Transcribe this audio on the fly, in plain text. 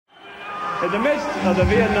In the midst of the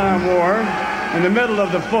Vietnam War, in the middle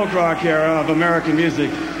of the folk rock era of American music,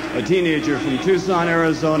 a teenager from Tucson,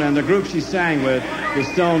 Arizona, and the group she sang with, the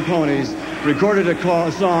Stone Ponies, recorded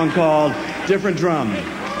a song called Different Drum.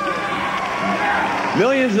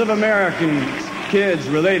 Millions of American kids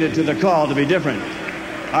related to the call to be different.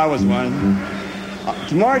 I was one.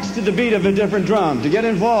 To march to the beat of a different drum, to get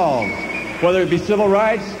involved, whether it be civil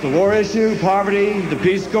rights, the war issue, poverty, the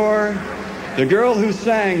Peace Corps. The girl who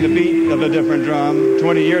sang the beat of a different drum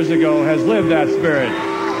 20 years ago has lived that spirit.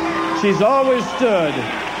 She's always stood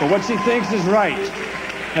for what she thinks is right,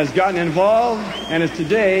 has gotten involved, and is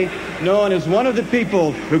today known as one of the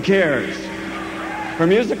people who cares. Her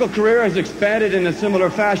musical career has expanded in a similar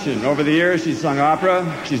fashion. Over the years, she's sung opera,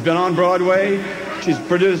 she's been on Broadway, she's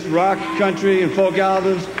produced rock, country, and folk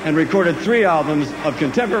albums, and recorded 3 albums of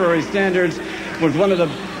contemporary standards with one of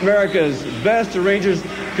America's best arrangers,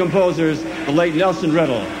 composers, the late Nelson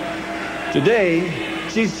Riddle. Today,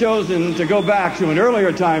 she's chosen to go back to an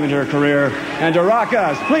earlier time in her career and to rock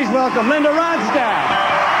us. Please welcome Linda Ronstadt.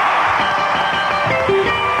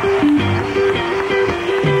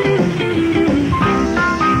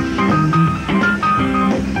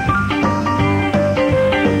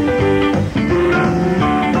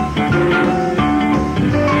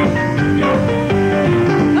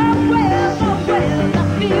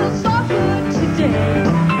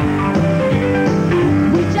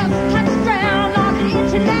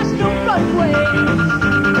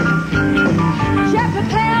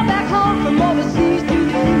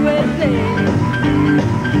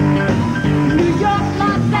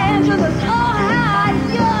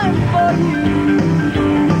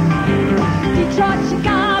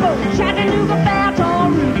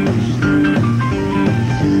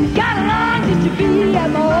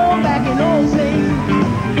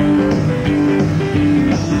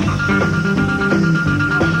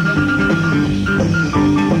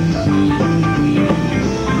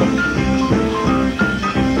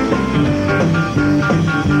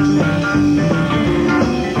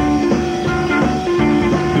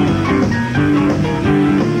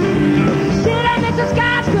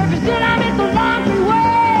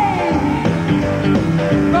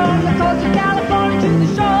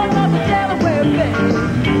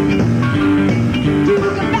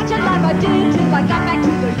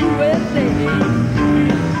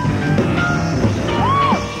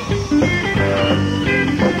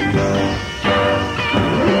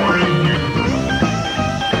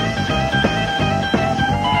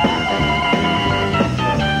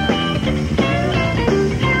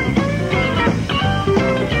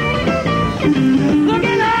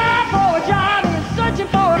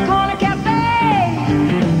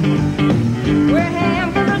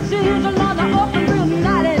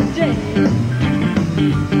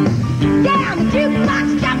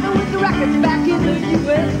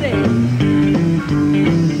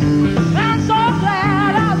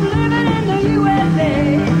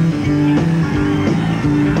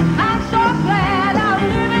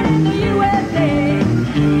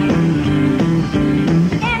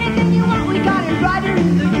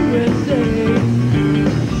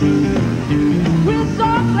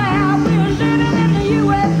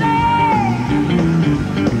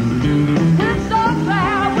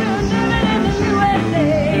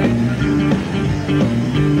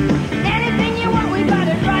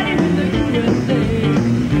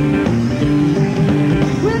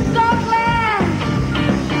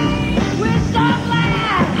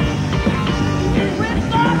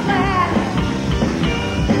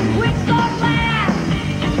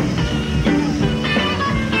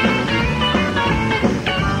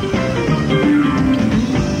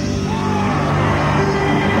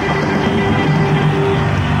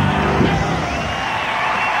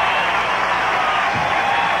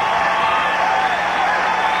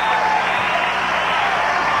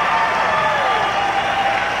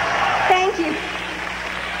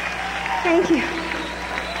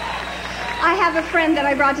 That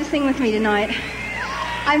I brought to sing with me tonight.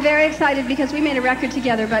 I'm very excited because we made a record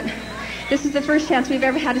together, but this is the first chance we've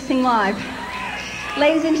ever had to sing live.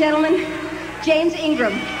 Ladies and gentlemen, James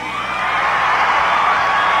Ingram.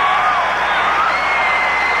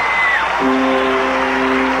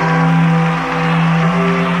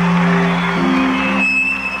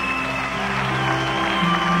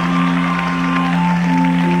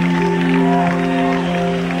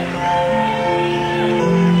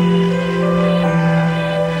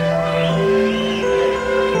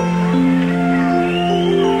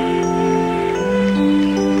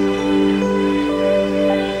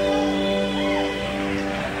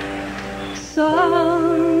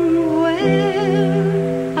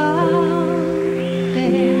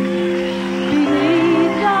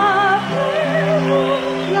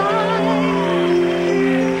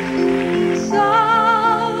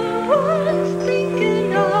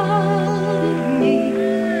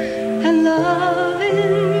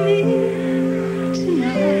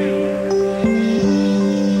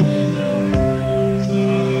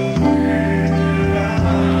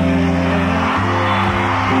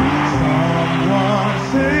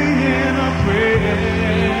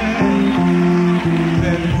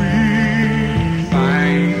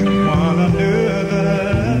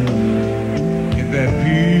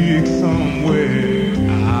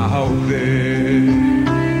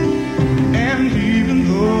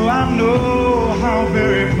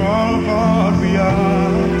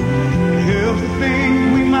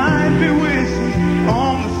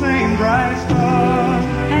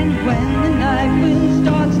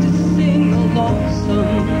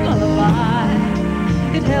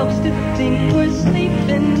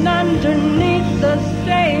 underneath the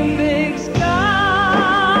same bed.